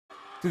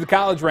To the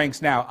college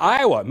ranks now.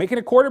 Iowa making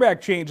a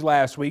quarterback change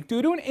last week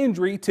due to an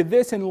injury to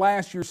this and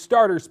last year's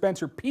starter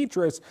Spencer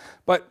Petras,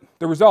 but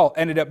the result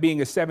ended up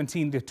being a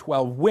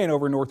 17-12 win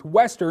over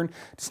Northwestern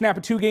to snap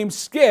a two-game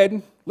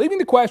skid, leaving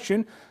the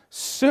question,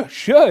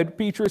 should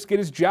Petras get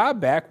his job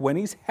back when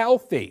he's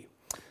healthy?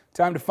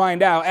 Time to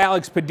find out.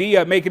 Alex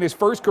Padilla making his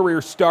first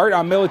career start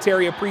on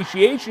Military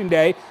Appreciation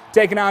Day,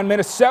 taking on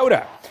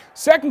Minnesota.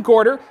 Second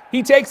quarter,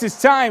 he takes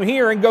his time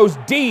here and goes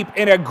deep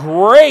in a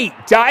great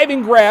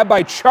diving grab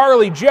by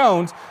Charlie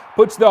Jones,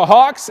 puts the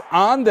Hawks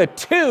on the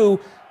 2,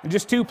 and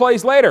just 2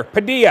 plays later,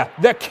 Padilla,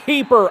 the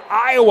keeper,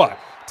 Iowa,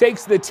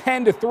 takes the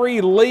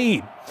 10-3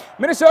 lead.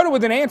 Minnesota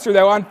with an answer,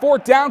 though, on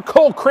 4th down,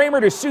 Cole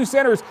Kramer to Sioux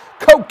Center's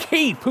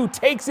Keith, who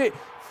takes it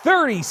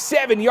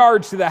 37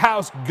 yards to the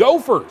house.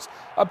 Gophers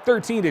up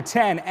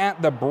 13-10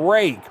 at the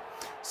break.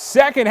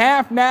 Second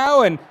half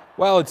now, and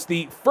well, it's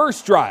the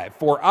first drive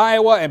for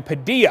Iowa, and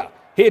Padilla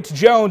hits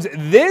Jones,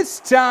 this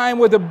time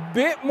with a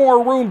bit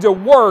more room to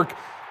work.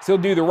 He'll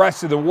do the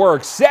rest of the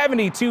work.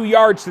 72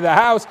 yards to the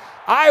house.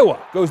 Iowa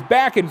goes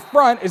back in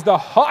front as the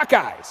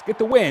Hawkeyes get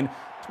the win,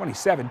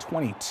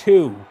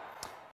 27-22.